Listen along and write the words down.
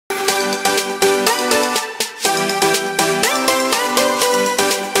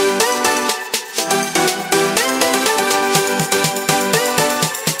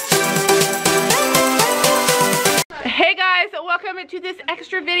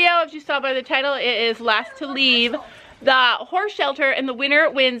video, if you saw by the title, it is last to leave the horse shelter, and the winner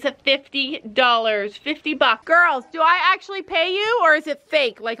wins $50. 50 bucks. Girls, do I actually pay you, or is it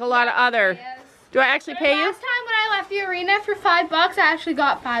fake like a lot of other? Yes. Do I actually pay you? Last time when I left the arena for $5, I actually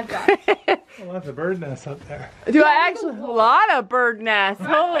got $5. Well, that's a bird nest up there. Do I actually? A lot of bird nests.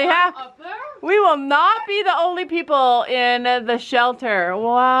 Holy heck. We will not be the only people in the shelter.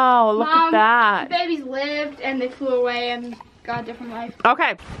 Wow, look at that. The babies lived and they flew away and got a different life.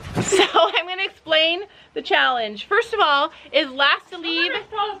 Okay, so I'm going to explain the challenge. First of all, is last to leave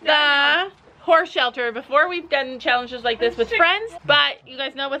the horse shelter before we've done challenges like this with friends, but you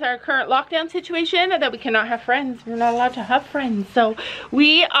guys know with our current lockdown situation that we cannot have friends. We're not allowed to have friends, so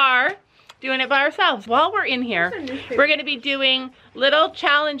we are doing it by ourselves. While we're in here, we're going to be doing little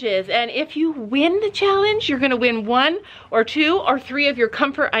challenges, and if you win the challenge, you're going to win 1 or 2 or 3 of your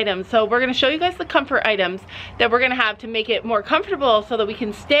comfort items. So we're going to show you guys the comfort items that we're going to have to make it more comfortable so that we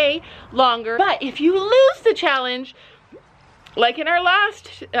can stay longer. But if you lose the challenge, like in our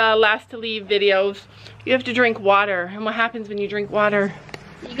last to leave videos, you have to drink water. And what happens when you drink water?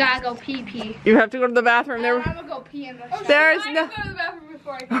 You gotta go pee. You have to go to the bathroom. I'm gonna go pee in the shower. There's I no. go to the bathroom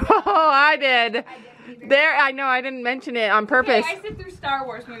before I come. Oh, I did. I didn't There, I know, I didn't mention it on purpose. Okay, I sit through Star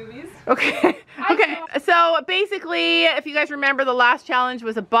Wars movies. Okay. Okay. So basically, if you guys remember, the last challenge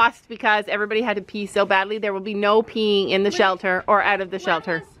was a bust because everybody had to pee so badly. There will be no peeing in the shelter or out of the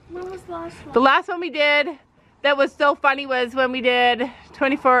shelter. When was the last one? The last one we did that was so funny was when we did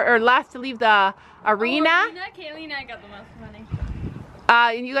 24 or last to leave the arena. Kaylee and I got the most money.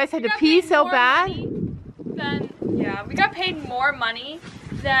 And you guys had to pee so bad. Yeah, we got paid more money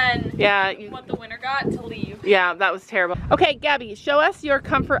than what the winner got to leave. Yeah, that was terrible. Okay, Gabby, show us your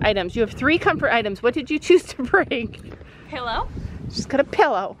comfort items. You have 3 comfort items. What did you choose to bring? Pillow. Just got a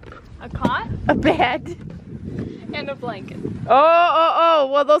pillow. A cot. A bed. And a blanket. Oh,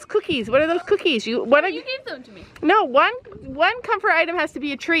 well those cookies. What are those cookies? You gave them to me. No, one comfort item has to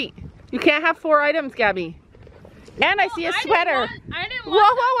be a treat. You can't have 4 items, Gabby. And I see a sweater. I didn't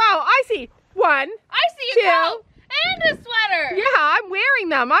want Whoa. I see 1. I see a coat and a sweater. Yeah, I'm wearing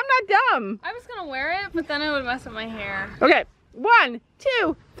them. I'm not dumb. I was gonna wear it, but then it would mess up my hair. Okay. 1,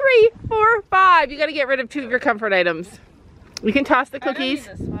 2, 3, 4, 5. You gotta get rid of 2 of your comfort items. You can toss the cookies.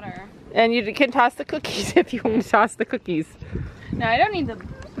 I don't need the sweater. And you can toss the cookies if you want to toss the cookies. No, I don't need the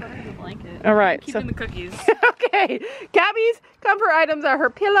sweater, the blanket. All right. I'm keeping the cookies. Okay. Gabby's comfort items are her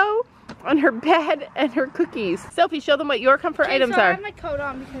pillow, on her bed, and her cookies. Sophie, show them what your comfort items I are. have my coat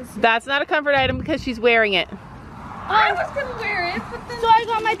on because... That's not a comfort item because she's wearing it. I was gonna wear it, but then... So I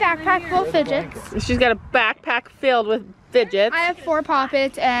got my backpack full of fidgets. She's got a backpack filled with fidgets. I have 4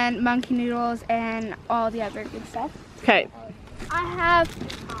 poppets and monkey noodles and all the other good stuff. Okay. I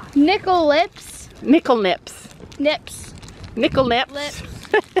have nickel lips. Nickel nips. Nips. Nickel nips. Lips.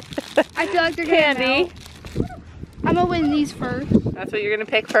 I feel like they're Candy. I'm gonna win these first. That's what you're gonna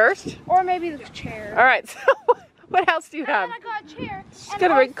pick first? Or maybe the chair. All right, so what else do you have? And I got a chair. She's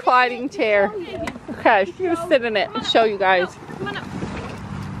got a reclining chair. Okay, you sit in it and show you guys.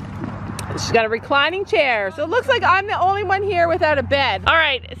 She's got a reclining chair. So it looks like I'm the only one here without a bed. All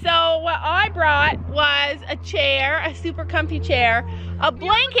right, so what I brought was a chair, a super comfy chair, a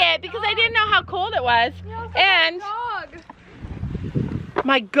blanket because I didn't know how cold it was, and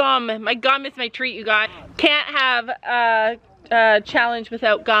my gum. My gum is my treat, you guys. Can't have a challenge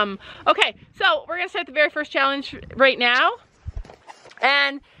without gum. Okay, so we're gonna start the very first challenge right now.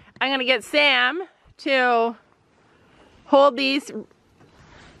 And I'm gonna get Sam to hold these,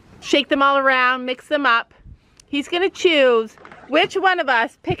 shake them all around, mix them up. He's gonna choose which one of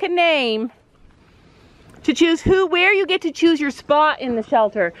us, pick a name, to choose where you get to choose your spot in the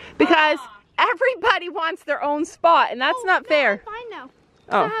shelter. Because everybody wants their own spot, and that's not fair. I'm fine now.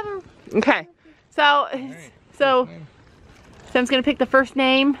 Oh, okay. So Sam's gonna pick the first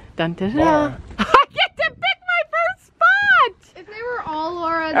name. Dun, dun, dun. I get to pick my first spot! If they were all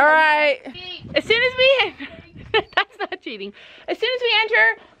Laura, all right. As soon as we that's not cheating. As soon as we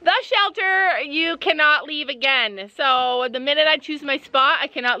enter the shelter, you cannot leave again. So the minute I choose my spot, I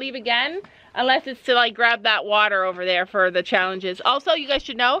cannot leave again unless it's to like grab that water over there for the challenges. Also, you guys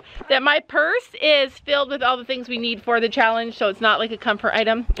should know that my purse is filled with all the things we need for the challenge, so it's not like a comfort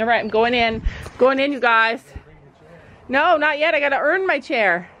item. All right, I'm going in, you guys. No, not yet. I gotta earn my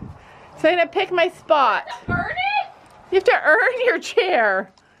chair. So I'm gonna pick my spot. Earn it? You have to earn your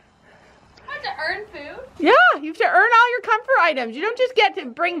chair. I have to earn food? Yeah, you have to earn all your comfort items. You don't just get to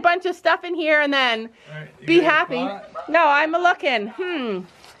bring a bunch of stuff in here and then be happy. No, I'm a-looking.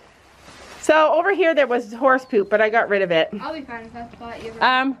 So over here there was horse poop, but I got rid of it. I'll be fine if that's what you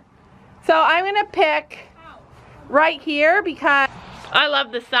So I'm gonna pick right here because I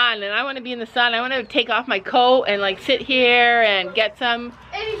love the sun, and I want to be in the sun. I want to take off my coat and like sit here and get some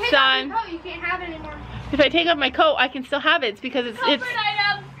If you take sun. off your coat, you can't have it anymore. If I take off my coat, I can still have it. It's because it's Comfort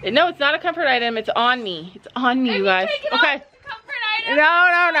item. no, it's not a comfort item. It's on me. It's on me, you guys. Take it Okay. off, it's a comfort item.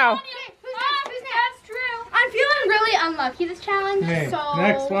 No. That's true. I'm feeling really unlucky this challenge. Okay, So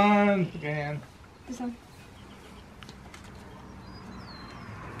next one, again. This one.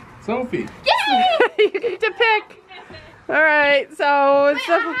 Sophie. Yay! You get to pick. All right, so Wait,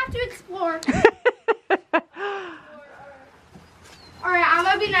 I have to explore. Alright, I'm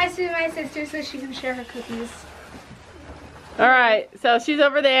gonna be nice to my sister so she can share her cookies. all right. So she's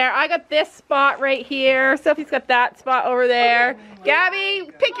over there. I got this spot right here. Sophie's got that spot over there. Gabby,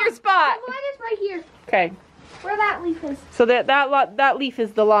 pick your spot. The line is right here. Okay. Where that leaf is. So that leaf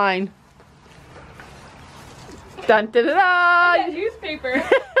is the line. Dun da da I da. get a newspaper. Hey,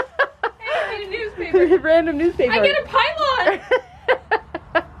 I get a newspaper. Random newspaper. I get a pylon.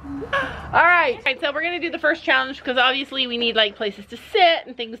 All right, so we're gonna do the first challenge because obviously we need like places to sit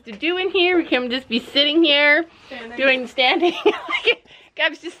and things to do in here. We can't just be sitting here standing.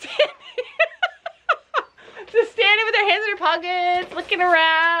 Gab's just standing. Just standing with her hands in her pockets, looking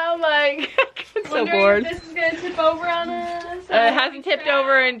around like I'm so bored. If this is gonna tip over on us. It hasn't tipped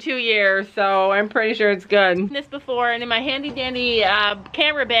over in 2 years, so I'm pretty sure it's good. This before, and in my handy dandy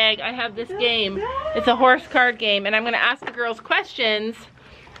camera bag, I have this game. It's a horse card game, and I'm gonna ask the girls questions,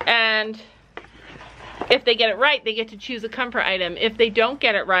 and if they get it right, they get to choose a comfort item. If they don't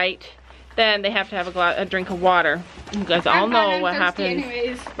get it right, then they have to have a drink of water. You guys all know what happens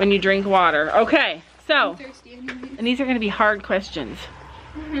when you drink water. Okay, so, and these are gonna be hard questions.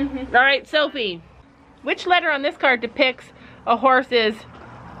 All right, Sophie, which letter on this card depicts a horse's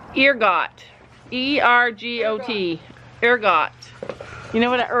ergot? E-R-G-O-T. Ergot. You know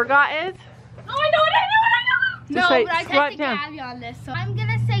what an ergot is? Oh, I know it. No, Just but I tested Gabby on this, so I'm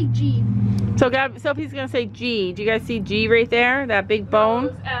gonna say G. So Sophie's gonna say G. Do you guys see G right there? That big bone?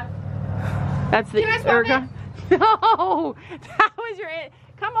 F. That's the Can I swap ergot. No, that was your answer.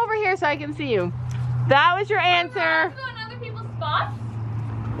 Come over here so I can see you. That was your answer. Go on other people's spots.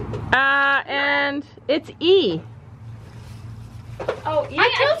 And it's E. Oh, E. I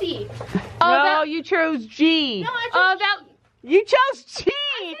chose E. No, you chose G. No, I chose You chose G.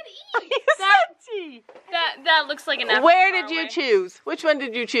 E. You said G. That looks like an F. Where did you choose? Which one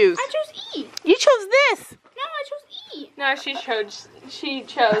did you choose? I chose E. You chose this. No, I chose E. No, she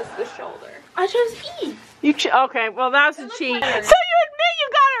chose the shoulder. I chose E. Okay, well that's a cheat. like So you her. admit you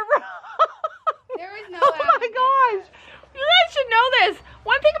got it wrong. There was no Oh my gosh. You guys should know this.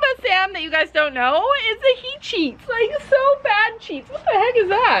 One thing about Sam that you guys don't know is that he cheats. Like, so bad cheats. What the heck is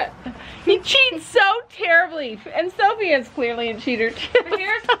that? He cheats so terribly. And Sophie is clearly a cheater too. My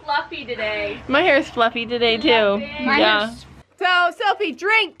hair's fluffy today. My hair is fluffy today too. My Yeah. hair's- So Sophie,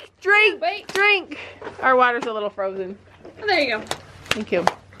 drink. Wait. Drink. Our water's a little frozen. Oh, there you go. Thank you.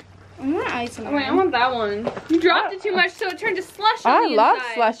 I want ice in Oh, wait, I want that one. You dropped it too much, so it turned to slush on I the love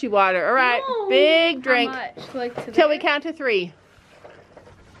inside. slushy water. All right, No. big drink. How much? Like to Till we there? count to 3.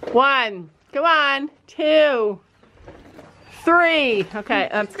 1. Come on. 2. 3. Okay,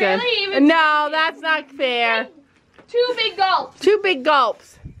 that's good. barely even No, that's not fair. 2 big gulps. 2 big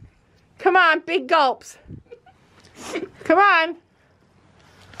gulps. Come on, big gulps. Come on.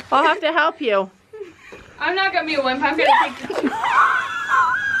 I'll have to help you. I'm not gonna be a wimp. I'm gonna take the 2.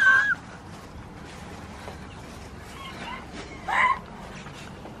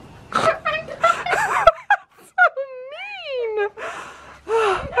 So mean.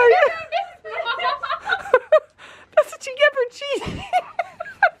 That's what you get for cheating.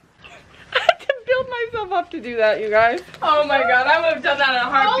 I had to build myself up to do that, you guys. Oh my god, I would have done that in a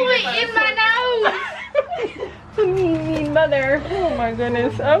heartbeat. Oh, if I it in was my nose. Mean mother. Oh my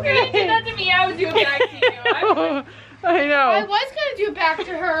goodness. If you did Okay. that to me, I would do it back to you. I I know. was gonna do it back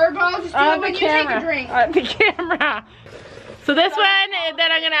to her, but I'll just do it when you take a drink. On the camera. So this one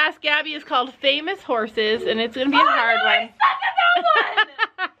that I'm gonna ask Gabby is called Famous Horses, and it's gonna be a hard one.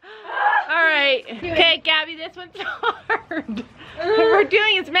 All right. Okay, Gabby, this one's hard. We're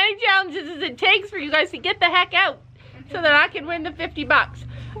doing as many challenges as it takes for you guys to get the heck out so that I can win the 50 bucks.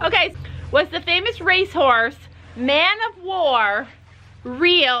 Okay, was the famous racehorse man of war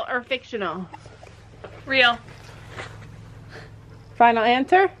real or fictional? Real. Final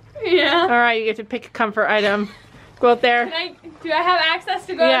answer? Yeah. All right, you get to pick a comfort item. Go out there. Do I have access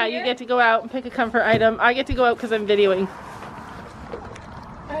to go Yeah, out you here? get to go out and pick a comfort item. I get to go out because I'm videoing.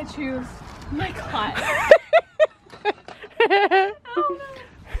 I choose. Oh my god. Oh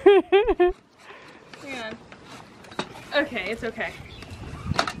no. Hang on. Okay, it's okay.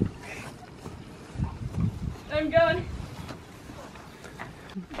 I'm going.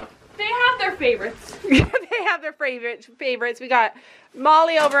 favorites. They have their favorites. We got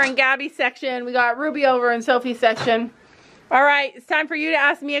Molly over in Gabby's section. We got Ruby over in Sophie's section. All right, it's time for you to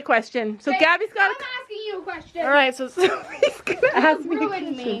ask me a question. So Gabby's got. I'm asking you a question. All right, so Sophie's gonna ask me a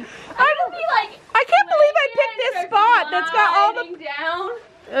question. Me. I can't believe I picked this spot that's got all the. Down.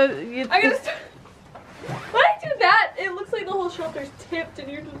 I gotta start. When I do that, it looks like the whole shelter's tipped,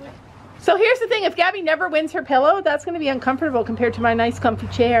 and you're just like. So here's the thing: if Gabby never wins her pillow, that's gonna be uncomfortable compared to my nice, comfy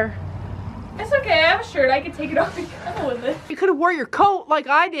chair. It's okay. I have a shirt. I can take it off and cuddle with it. You could have wore your coat like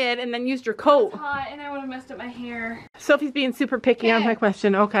I did, and then used your coat. It's hot, and I would have messed up my hair. Sophie's being super picky on my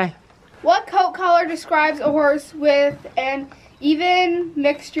question. Okay. What coat color describes a horse with an even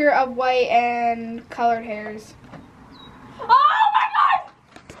mixture of white and colored hairs? Oh my God!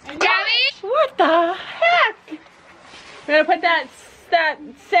 Gabby? What the heck? We're gonna put that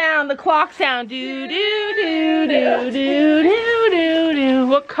sound, the clock sound. Do do do do do do do do.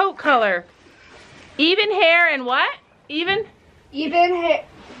 What coat color? Even hair and what? Even Even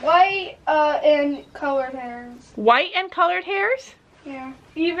white and colored hairs. white and colored hairs? Yeah.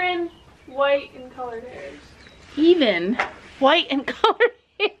 Even white and colored hairs. Even white and colored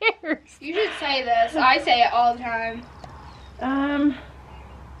hairs. You should say this. I say it all the time.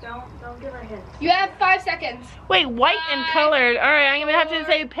 Don't give her hints. You have 5 seconds. Wait, white and colored. All right, I'm gonna have to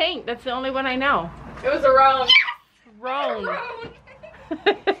say pink. That's the only one I know. It was wrong. Wrong.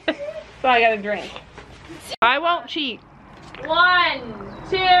 So I got a drink. I won't cheat. 1, 2,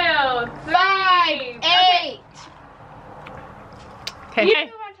 3, 8.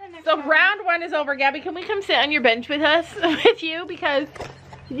 Okay. So round 1 is over. Gabby, can we come sit on your bench with us, with you? Because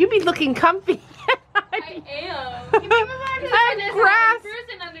you be looking comfy. I am. I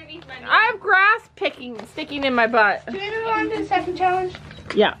have grass sticking in my butt. Can we move on to the second challenge?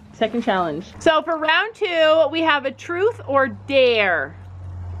 Yeah, second challenge. So for round 2, we have a truth or dare.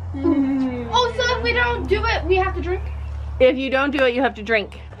 Oh, so if we don't do it, we have to drink? If you don't do it, you have to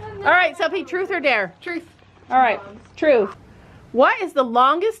drink. All right, Sophie, truth or dare? Truth. All right, truth. What is the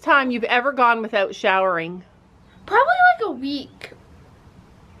longest time you've ever gone without showering? Probably like a week.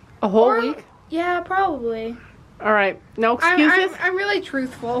 A whole week? Yeah, probably. All right, no excuses? I'm really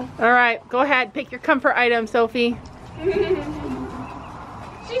truthful. All right, go ahead. Pick your comfort item, Sophie. She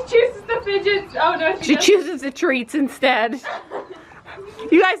chooses the fidgets. Oh, no, She chooses the treats instead.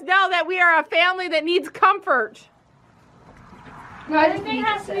 You guys know that we are a family that needs comfort. No, Everything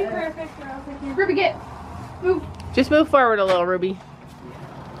has to be perfect or else I can't. Ruby, move. Just move forward a little, Ruby.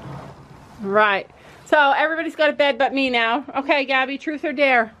 Right. So everybody's got a bed but me now. Okay, Gabby, truth or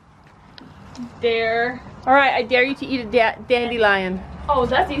dare? Dare. All right, I dare you to eat a dandelion. Oh,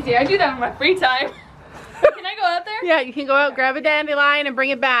 that's easy. I do that in my free time. Can I go out there? Yeah, you can go out, grab a dandelion, and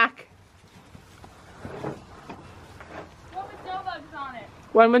bring it back. One with no bugs on it.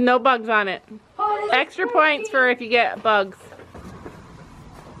 One with no bugs on it. Oh, Extra points for if you get bugs.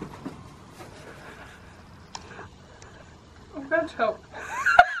 I'm gonna choke.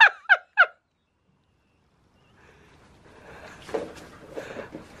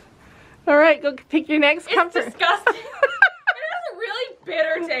 All right, go pick your next comfort. It's disgusting. It has a really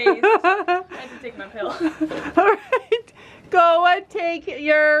bitter taste. I have to take my pill. All right, go take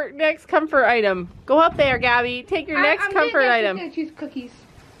your next comfort item. Go up there, Gabby. Take your next comfort item. I'm gonna choose cookies.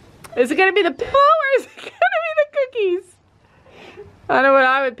 Is it gonna be the pillow or is it gonna be the cookies? I know what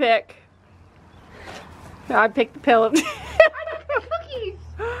I would pick. I'd pick the pillow. I got cookies.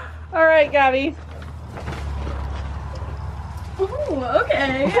 All right, Gabby. Oh,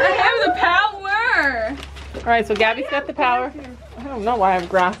 okay. I have the power. All right, so Gabby's got the power. I don't know why I have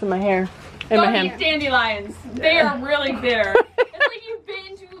grass in my hair. In my hand. Don't eat dandelions. They are really bitter. It's like you've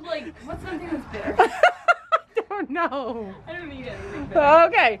been to, like, what's something that's bitter? I don't know. I don't eat anything bitter.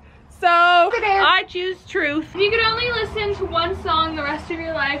 Okay, so I choose truth. If you could only listen to one song the rest of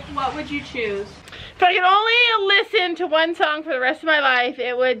your life, what would you choose? If I could only listen to one song for the rest of my life,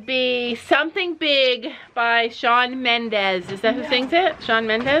 it would be Something Big by Shawn Mendes. Is that who sings it? Shawn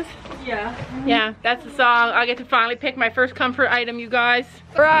Mendes? Yeah. Yeah, that's the song. I get to finally pick my first comfort item, you guys.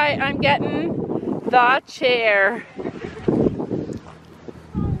 All right, I'm getting the chair.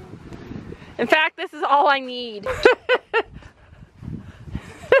 In fact, this is all I need.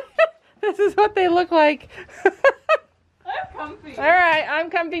 This is what they look like. I'm comfy. All right, I'm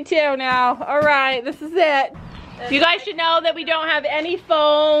comfy too now. All right, this is it. You guys should know that we don't have any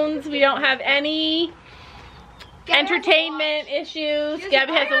phones. We don't have any entertainment issues.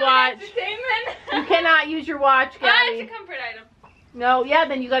 Gabby has a watch. Entertainment. You cannot use your watch, Gabby. It's a comfort item. No, yeah,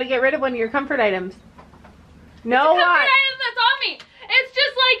 then you got to get rid of one of your comfort items. No It's a comfort watch. item that's on me. It's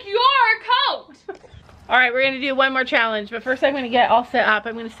just like your coat. All right, we're gonna do one more challenge, but first I'm gonna get all set up.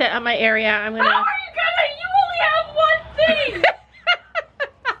 I'm gonna set up my area. I'm gonna. How are you gonna? You only have one thing.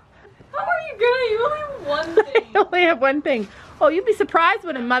 How are you gonna? You only have one thing. I only have one thing. Oh, you'd be surprised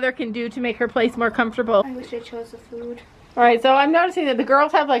what a mother can do to make her place more comfortable. I wish I chose the food. All right, so I'm noticing that the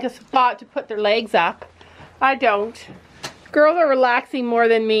girls have like a spot to put their legs up. I don't. Girls are relaxing more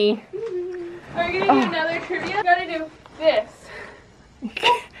than me. Are you gonna do another trivia? You gotta do this.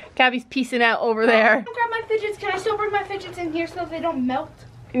 Gabby's piecing out over there. Grab my fidgets. Can I still bring my fidgets in here so they don't melt?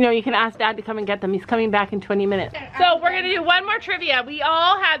 You know, you can ask Dad to come and get them. He's coming back in 20 minutes. So we're gonna do one more trivia. We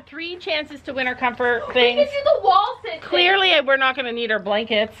all had 3 chances to win our comfort things. We can do the wall sit. Clearly, we're not gonna need our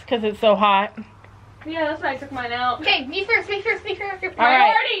blankets because it's so hot. Yeah, that's why I took mine out. Okay, me first. All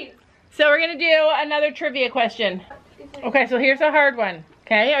right. So we're gonna do another trivia question. Okay, so here's a hard one.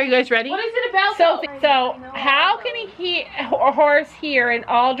 Okay, are you guys ready? What is it about? So how can a horse hear in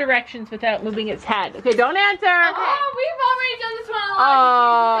all directions without moving its head? Okay, don't answer. Oh, we've already done this one a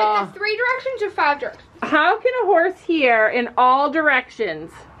lot. Like the 3 directions or 5 directions? How can a horse hear in all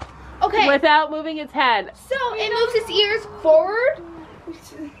directions Okay. without moving its head? So it moves its ears forward,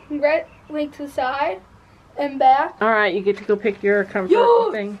 right, like to the side, and back. All right, you get to go pick your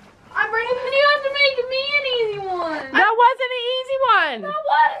comfort thing. I'm ready. You have to make me an easy one. That wasn't an easy one. That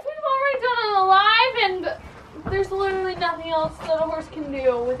was. We've already done it live, and there's literally nothing else that a horse can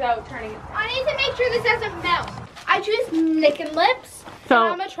do without turning it. I need to make sure this doesn't melt. I choose Nick and Lips, So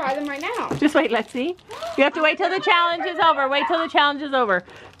and I'm gonna try them right now. just wait, let's see. You have to wait till the challenge is over. Wait till the challenge is over.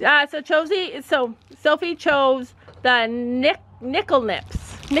 So Sophie chose the nickel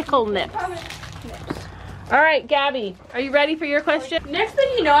nips. Nickel nips. All right, Gabby, are you ready for your question? Next thing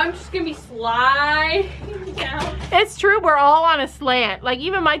you know, I'm just gonna be sliding down. It's true, we're all on a slant. Like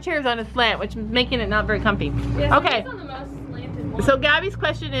even my chair's on a slant, which is making it not very comfy. Yeah, Okay. it's on the most slanted one. So Gabby's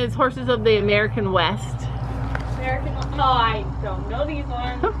question is horses of the American West. American. Oh, I don't know these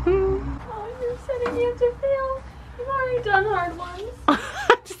ones. Oh, you're setting me up to fail. You've already done hard ones.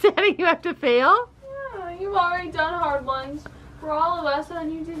 Setting you have to fail? Yeah, you've already done hard ones for all of us,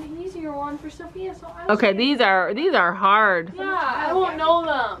 and you did an easier one for Sophia. So I Okay, these are hard. Yeah, I won't know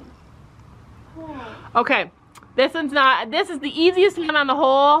them. Oh. Okay, this is the easiest one on the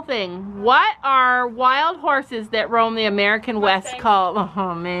whole thing. What are wild horses that roam the American West called?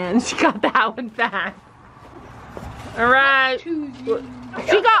 Oh man, she got that one fast. All right, she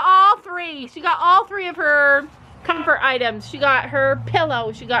got all 3. She got all 3 of her comfort items. She got her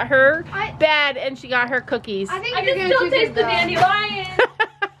pillow, she got her bed, and she got her cookies. I think I you're can gonna still choose taste the dandelion.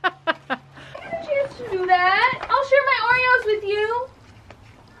 I get a chance to do that. I'll share my Oreos with you.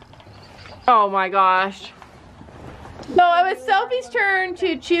 Oh my gosh. So it was Sophie's turn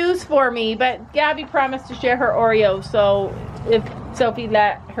to choose for me, but Gabby promised to share her Oreos, so if Sophie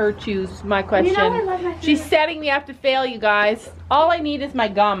let her choose my question. You know I love my She's food. setting me up to fail, you guys. All I need is my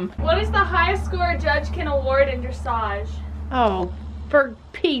gum. What is the highest score a judge can award in dressage? Oh, for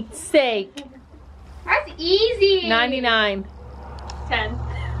Pete's sake. That's easy. 99. 10.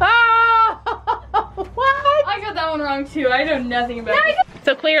 Oh, what? I got that one wrong too. I know nothing about it.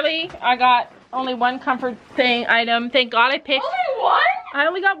 So clearly, I got only one comfort thing item. Thank God I picked. Only one? I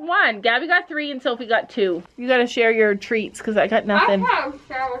only got 1. Gabby got 3 and Sophie got 2. You gotta share your treats because I got nothing. I have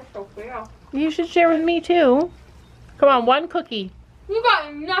share with Sophia. You should share with me too. Come on, 1 cookie. You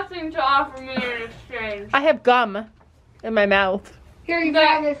got nothing to offer me in exchange. I have gum in my mouth. Here, you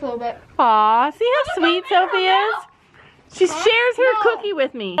got this a little bit. Aw, see how sweet Sophie is? She shares her cookie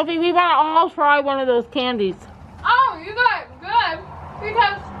with me. Sophie, we want to all try one of those candies. Oh, you got it good.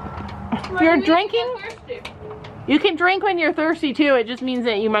 Because You're when we drinking? get thirsty. You can drink when you're thirsty too. It just means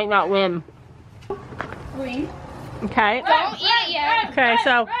that you might not win. Green. Okay. Don't eat it yet. Okay,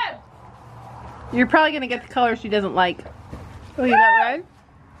 so Red. you're probably gonna get the color she doesn't like. Oh, you got red?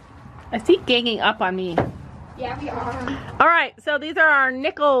 I see ganging up on me. Yeah, we are. All right, so these are our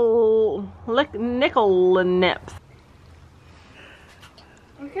nickel nips.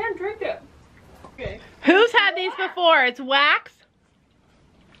 I can't drink it. Okay. Who's had these before? It's wax.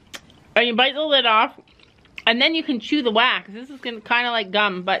 And you bite the lid off, and then you can chew the wax. This is kind of like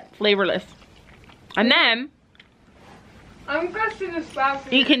gum, but flavorless. And then I'm guessing this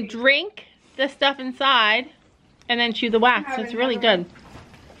box. you can drink the stuff inside, and then chew the wax. It's really good.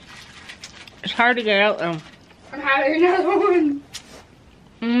 It's hard to get out though. I'm having another one.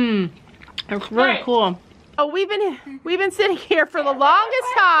 Mmm, it's really cool. Oh, we've been sitting here for the longest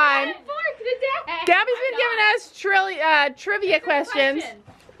time. Gabby's been giving us trivia questions.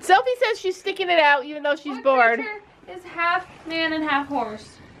 Sophie says she's sticking it out even though she's bored. Is half man and half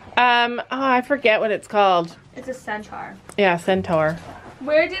horse. Oh, I forget what it's called. It's a centaur. Yeah, centaur.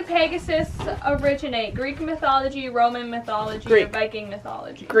 Where did Pegasus originate? Greek mythology, Roman mythology, Greek. or Viking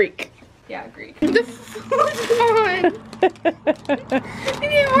mythology? Greek. Yeah, Greek. The food's gone. We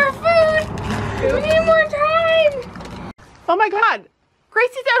need more food. We need more time. Oh my God.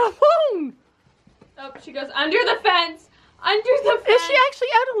 Gracie's out alone. Oh, she goes under the fence. Under the fence. Is she actually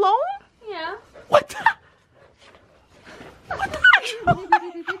out alone? Yeah. What the? What the?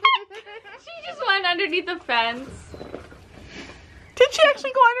 She just went underneath the fence. Did she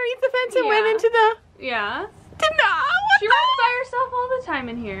actually go underneath the fence and went Yeah. into the... Yeah. Did not. She runs by herself all the time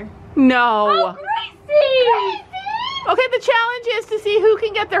in here. No. Oh, Gracie! Okay, the challenge is to see who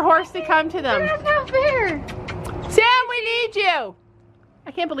can get their horse to come to them. That's not fair. Sam, we need you.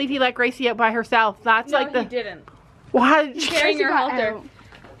 I can't believe he let Gracie out by herself. That's No, like the... he didn't. Why did she... Carrying her got halter. out.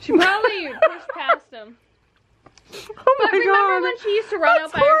 She probably pushed past him. Oh my But remember God. when she used to run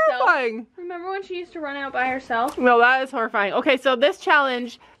That's out by herself? horrifying. Remember when she used to run out by herself? No, that is horrifying. Okay, so this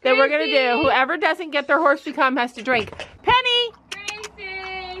challenge that we're going to do, Gracie! whoever doesn't get their horse to come has to drink. Penny!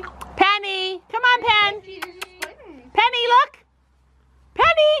 Gracie! Penny! Come on, Pen! Penny, look!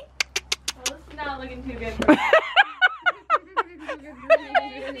 Penny! Well, this is not looking too good for me.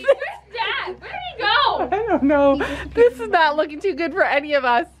 Where's Dad? Where'd he go? I don't know. This is not looking too good for any of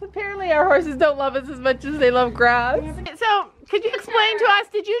us. Apparently our horses don't love us as much as they love grass. So, could you explain to us,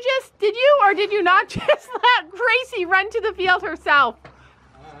 did you or did you not just let Gracie run to the field herself?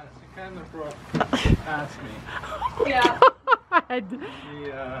 She kind of broke past me. Yeah. God.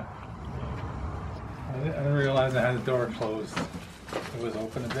 I didn't realize I had the door closed. It was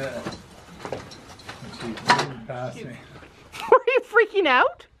open a bit. And she moved past me. Were you freaking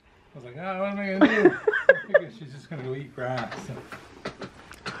out? I was like, oh, what am I going to do? I figured she's just going to go eat grass.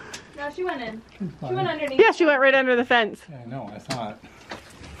 No, she went in. She went underneath. Yeah, she went right under the fence. Yeah, I know, I saw it.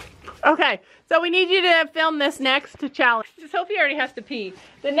 Okay, so we need you to film this next challenge. Sophie already has to pee.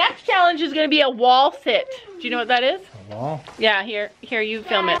 The next challenge is going to be a wall sit. Do you know what that is? A wall? Yeah, here, you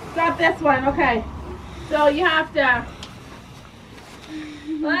film it. Got this one, okay. So you have to...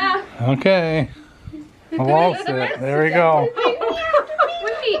 Ah, Okay. A wall sit. There we go.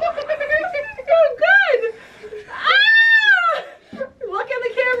 Wendy. Oh, good. Ah! Look at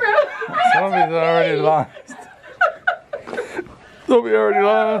the camera. Sophie's already lost. Sophie already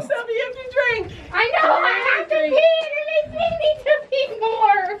lost. Sophie, you have to drink. I know. I have to pee. And I need to pee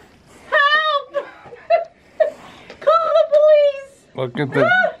more. Help! Call the police. Look at the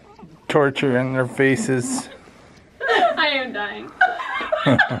torture in their faces. I am dying.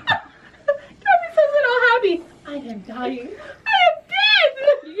 Gabby says it all happy. I am dying. I am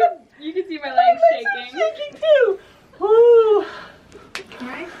dead. You can see my legs shaking. Shaking too. Ooh.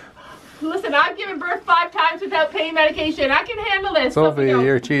 Listen, I've given birth 5 times without pain medication. I can handle this. Sophie, go.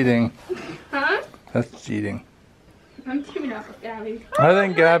 you're cheating. Huh? That's cheating. I'm teaming up with Gabby. I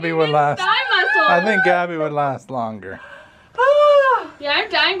think Gabby would last. Thigh muscle. I think Gabby would last longer. Ah. Yeah, I'm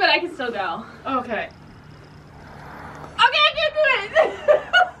dying, but I can still go. Okay. Okay, I can do it.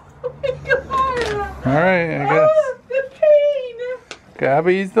 Oh my God. All right, I guess. Ah, the pain.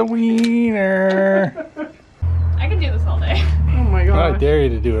 Gabby's the wiener. I can do this all day. Oh my I God. dare you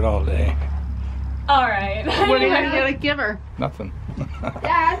to do it all day. All right. What are you gonna give her? Nothing.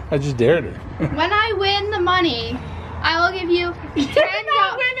 Dad, I just dared her. when I win the money, I will give you You're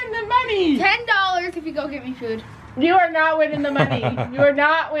not winning the money. $10 if you go get me food. You are not winning the money. You are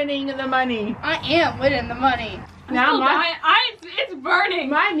not winning the money. I am winning the money. Now Still my dying. It's burning.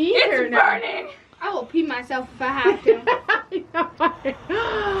 my knees It's are now. burning. I will pee myself if I have to.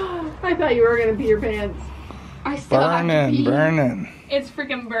 I thought you were gonna pee your pants. I still have to Burning, pee. burning. It's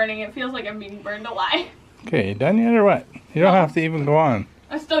freaking burning. It feels like I'm being burned alive. Okay, you done yet or what? You don't have to even go on.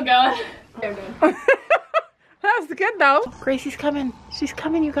 I'm still going. That was good though. Gracie's coming. She's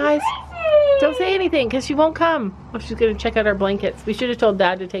coming, you guys. Don't say anything because she won't come. Oh, she's gonna check out our blankets. We should have told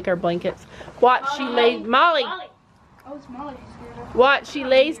Dad to take our blankets. Watch, she lays. Molly, Oh, it's Molly she's scared of. watch, she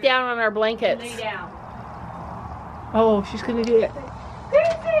lays down on our blankets. Lay down. Oh, she's gonna do it.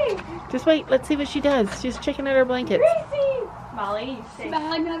 Gracie! Just wait. Let's see what she does. She's checking out our blankets. Gracie! Molly, you say.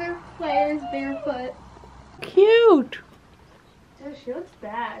 Another player's barefoot. Cute. Oh, she looks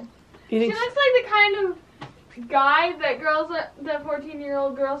bad. You She think looks like the kind of guy that girls, the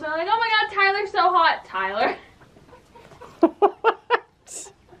 14-year-old girls are like, oh my God, Tyler's so hot. Tyler.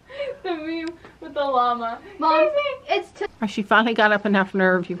 What? The meme with the llama. Mom, it's Oh, she finally got up enough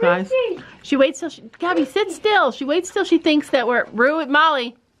nerve, you guys. Gracie! She waits till she, Gabby, sit still. She waits till she thinks that we're ruined.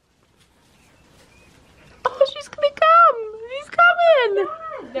 Molly. Oh, she's gonna come. She's coming.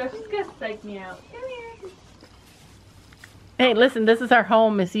 No, she's gonna psych me out. Come here. Hey, listen, this is our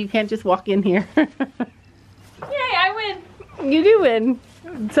home, so you can't just walk in here. Yay, I win. You do win.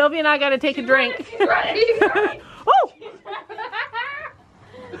 Sylvie and I gotta take a drink. She's running. Oh!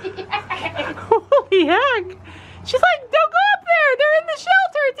 Holy heck! She's like, don't go up there! They're in the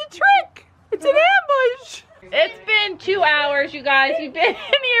shelter! It's a trick! It's an ambush! It's been 2 hours, you guys. We've been in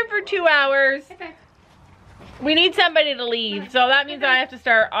here for 2 hours. We need somebody to leave, so that means I have to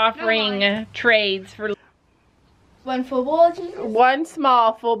start offering trades for 1 full bowl of cheese? 1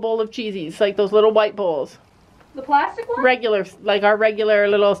 small full bowl of cheesies, like those little white bowls. The plastic one? Regular, like our regular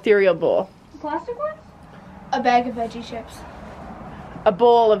little cereal bowl. The plastic one? A bag of veggie chips. A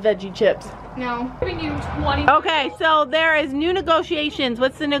bowl of veggie chips. No. Giving you 20. Okay, so there is new negotiations.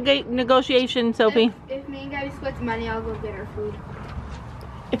 What's the negotiation, Sophie? If me and Gabby split the money, I'll go get her food.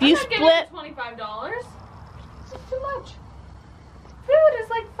 If you I'm not split... giving you $25. It's too much. Food is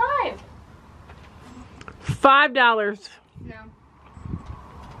like $5. No.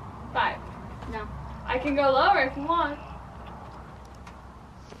 5. No. I can go lower if you want.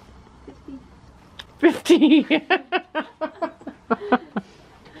 50.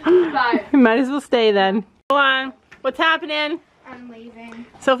 5. Might as well stay then. Go on. What's happening? I'm leaving.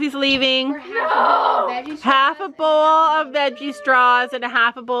 Sophie's leaving. For half a bowl of veggie straws. Half a bowl of veggie straws and a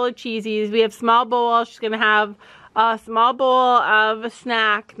half a bowl of cheesies. We have small bowl. She's gonna have a small bowl of a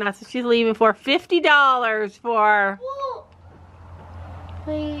snack. And that's what she's leaving for. $50 for. Well,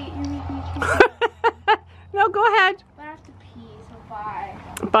 wait, you're making me choose. No, go ahead. I have to pee, so bye.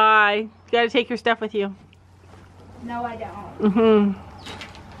 Bye. You gotta take your stuff with you. No, I don't. Mm-hmm.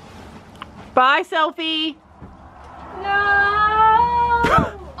 Bye, Sophie. No!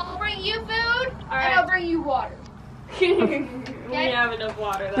 I'll bring you food, All and I'll bring you water. we have enough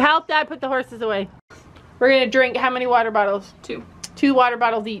water though. Help Dad put the horses away. We're gonna drink how many water bottles? 2. 2 water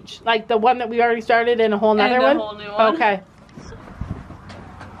bottles each. Like the one that we already started and a whole nother And a one? whole new one. Okay.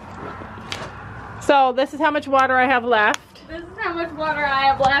 So this is how much water I have left. This is how much water I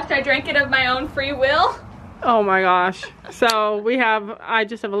have left. I drank it of my own free will. Oh my gosh. So we have, I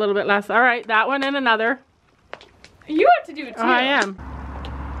just have a little bit less. All right, that one and another. You have to do it too. Oh, I am.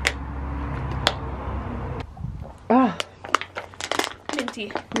 Oh,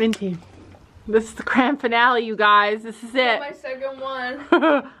 Minty. minty. This is the grand finale, you guys. This is it. My second one.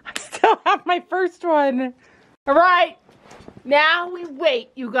 I still have my first one. All right. Now we wait,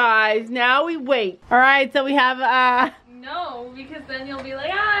 you guys. Now we wait. All right, so we have, No, because then you'll be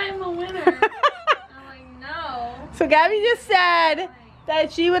like, I'm a winner. I'm like, no. so Gabby just said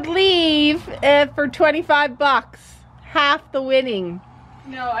that she would leave for 25 bucks. Half the winning.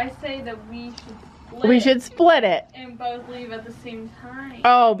 No, I say that we should split. We should split it. And both leave at the same time.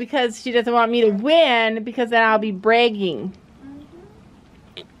 Oh, because she doesn't want me to win, because then I'll be bragging.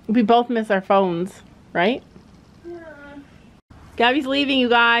 We both miss our phones, right? Yeah. Gabby's leaving, you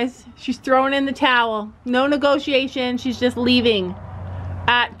guys. She's throwing in the towel. No negotiation. She's just leaving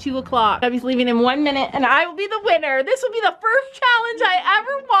at 2 o'clock. Gabby's leaving in 1 minute, and I will be the winner. This will be the first challenge I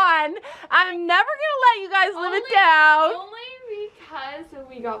ever won. I'm never going to let you guys live it down. Only because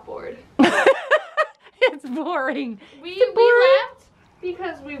we got bored. It's boring. We It's boring. left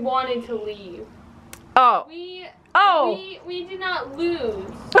because we wanted to leave. Oh. We did not lose.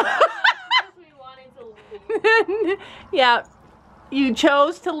 Because we wanted to leave. Yeah. You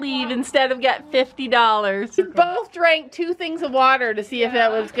chose to leave instead of get $50. We both drank 2 things of water to see if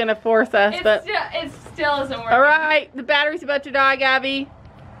that was going to force us. But It still isn't working. all right, the battery's about to die, Gabby.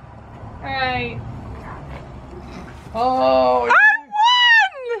 Alright. Oh, I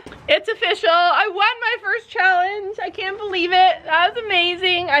won! It's official. I won my first challenge. I can't believe it. That was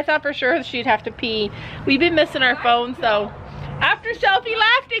amazing. I thought for sure she'd have to pee. We've been missing our phones though. After Sophie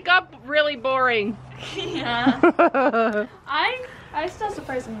left, it got really boring. Yeah. I still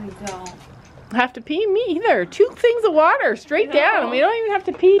surprisingly don't. Have to pee? Me either. 2 things of water straight down. We don't even have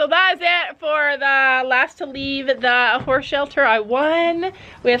to pee. So that is it for the last to leave the horse shelter. I won.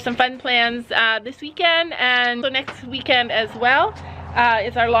 We have some fun plans this weekend and so next weekend as well.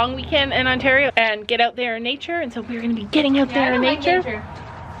 It's our long weekend in Ontario and get out there in nature, and so we're going to be getting out there in nature.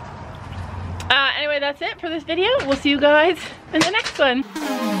 Anyway, that's it for this video. We'll see you guys in the next one.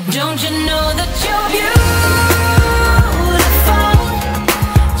 Don't you know that you're beautiful?